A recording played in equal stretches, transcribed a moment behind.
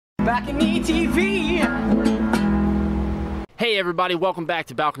BalconyTV. Hey everybody, welcome back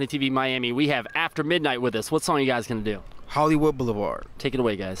to Balcony TV Miami. We have After Midnight with us. What song are you guys gonna do? Hollywood Boulevard. Take it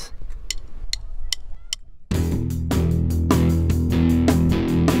away, guys.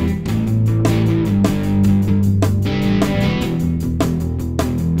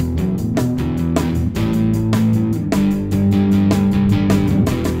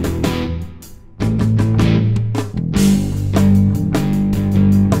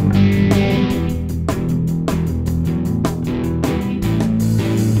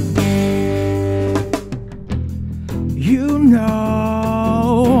 You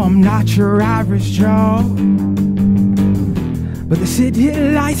know I'm not your average Joe, but the city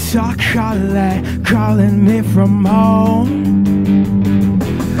lights are calling me from home.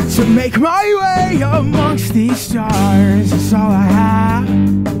 To make my way amongst these stars is all I have.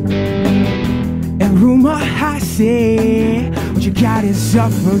 And rumor has it, what you got is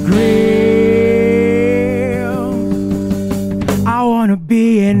up for grabs. I wanna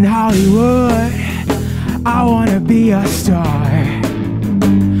be in Hollywood, I wanna be a star.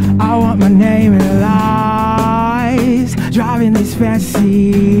 I want my name in lights, driving these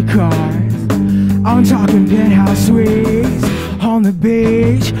fancy cars. I'm talking penthouse suites on the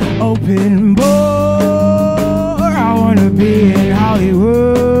beach, open bar. I wanna be in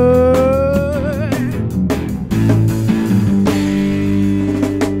Hollywood.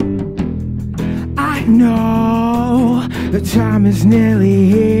 I know the time is nearly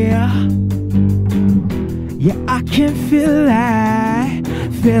here. Yeah, I can feel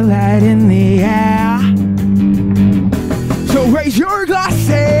that in the air. So raise your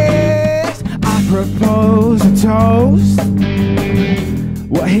glasses, I propose a toast.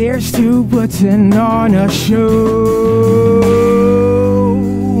 Well, here's to putting on a show.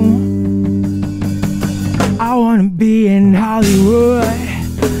 I wanna be in Hollywood,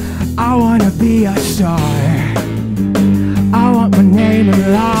 I wanna be a star. I want my name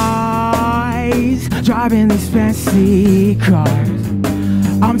in lights, driving these fancy cars.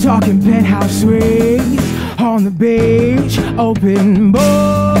 I'm talking penthouse suites on the beach, open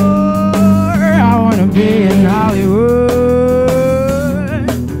bar. I wanna be in Hollywood.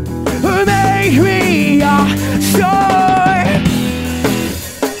 Make me a star.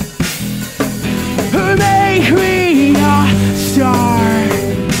 Make me a star.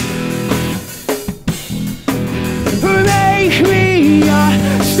 Make me a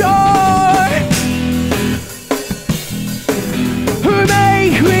star.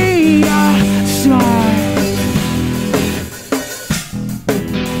 Make me a star.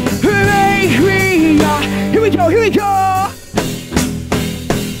 Make me a... Here we go, here we go.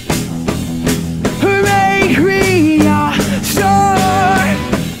 Make me a star.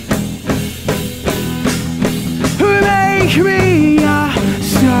 Make me a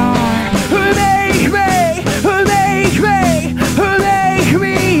star. Make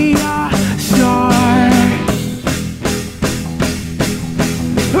me a star.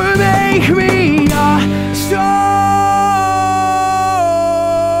 Make me a star.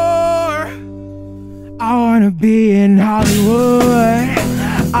 I wanna be in Hollywood,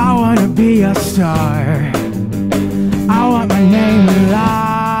 I wanna be a star. I want my name in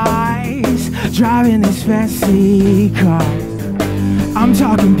lights, driving these fancy cars. I'm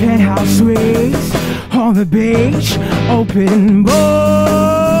talking penthouse suites on the beach, open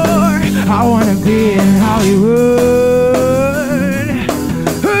bar. I wanna be in Hollywood.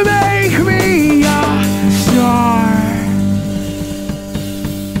 Make me a star.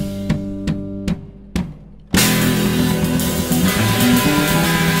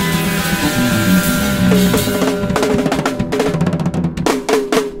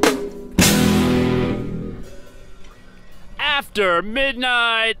 After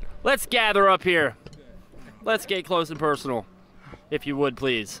Midnight! Let's gather up here. Let's get close and personal, if you would,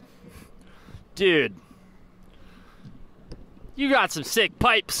 please. Dude, you got some sick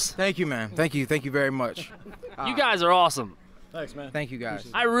pipes. Thank you, man. Thank you very much. You guys are awesome. Thanks, man. Thank you, guys.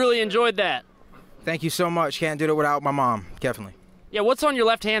 I really enjoyed that. Thank you so much. Can't do it without my mom, definitely. Yeah, what's on your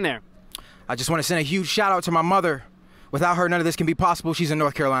left hand there? I just want to send a huge shout out to my mother. Without her, none of this can be possible. She's in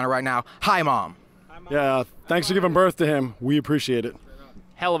North Carolina right now. Hi, Mom. Yeah, thanks for giving birth to him. We appreciate it.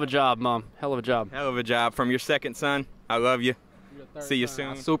 Hell of a job, Mom. Hell of a job. Hell of a job from your second son. I love you. See you soon.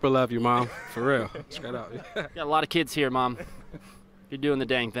 I super love you, Mom. For real. Straight up. Got a lot of kids here, Mom. You're doing the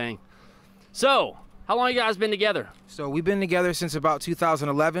dang thing. So, how long you guys been together? So we've been together since about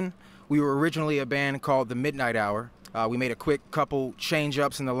 2011. We were originally a band called the Midnight Hour. We made a quick couple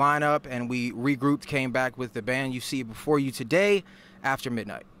change-ups in the lineup, and we regrouped, came back with the band you see before you today, After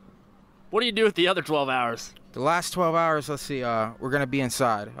Midnight. What do you do with the other 12 hours? The last 12 hours, let's see, we're gonna be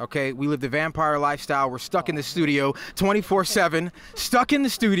inside, okay? We live the vampire lifestyle. We're stuck in the studio 24/7, stuck in the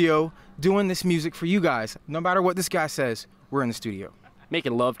studio doing this music for you guys. No matter what this guy says, we're in the studio.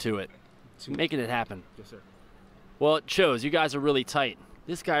 Making love to it. Making it happen. Yes, sir. Well, it shows. You guys are really tight.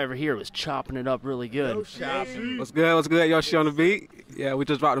 This guy over here was chopping it up really good. What's good? What's good? Yoshi on the beat. Yeah, we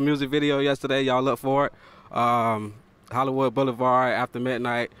just dropped a music video yesterday. Y'all look for it. Hollywood Boulevard, After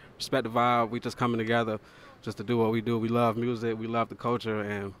Midnight, Respect the Vibe. We just coming together just to do what we do. We love music. We love the culture,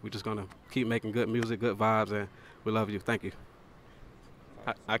 and we're just gonna keep making good music, good vibes, and we love you. Thank you.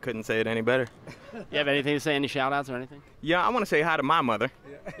 I couldn't say it any better. You have anything to say? Any shout-outs or anything? Yeah, I want to say hi to my mother.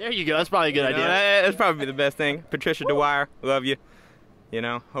 There you go. That's probably a good idea. That's probably the best thing. Patricia DeWire, love you. You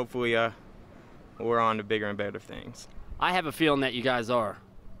know, hopefully we're on to bigger and better things. I have a feeling that you guys are.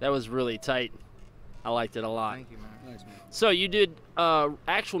 That was really tight. I liked it a lot. Thank you, man. Thanks, man. So you did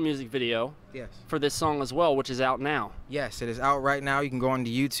actual music video Yes. for this song as well, which is out now. Yes, it is out right now. You can go onto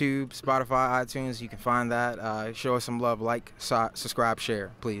YouTube, Spotify, iTunes. You can find that. Show us some love. Like, subscribe,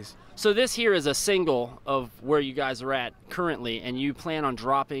 share, please. So this here is a single of where you guys are at currently, and you plan on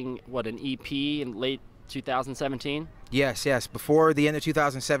dropping, what, an EP in late 2017? Yes, yes. Before the end of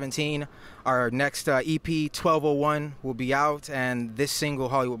 2017, our next EP, 1201, will be out, and this single,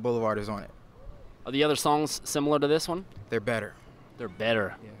 Hollywood Boulevard, is on it. Are the other songs similar to this one? They're better. They're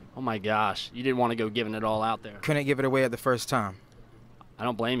better. Yeah. Oh my gosh, you didn't want to go giving it all out there. Couldn't give it away at the first time. I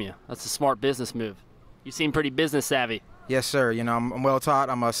don't blame you. That's a smart business move. You seem pretty business savvy. Yes, sir. You know, I'm well taught.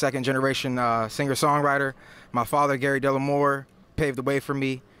 I'm a second-generation singer-songwriter. My father, Gary Delamore, paved the way for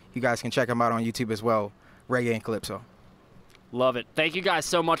me. You guys can check him out on YouTube as well, Reggae and Calypso. Love it. Thank you guys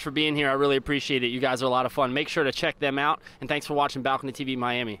so much for being here. I really appreciate it. You guys are a lot of fun. Make sure to check them out. And thanks for watching Balcony TV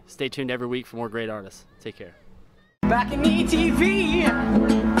Miami. Stay tuned every week for more great artists. Take care. BalconyTV.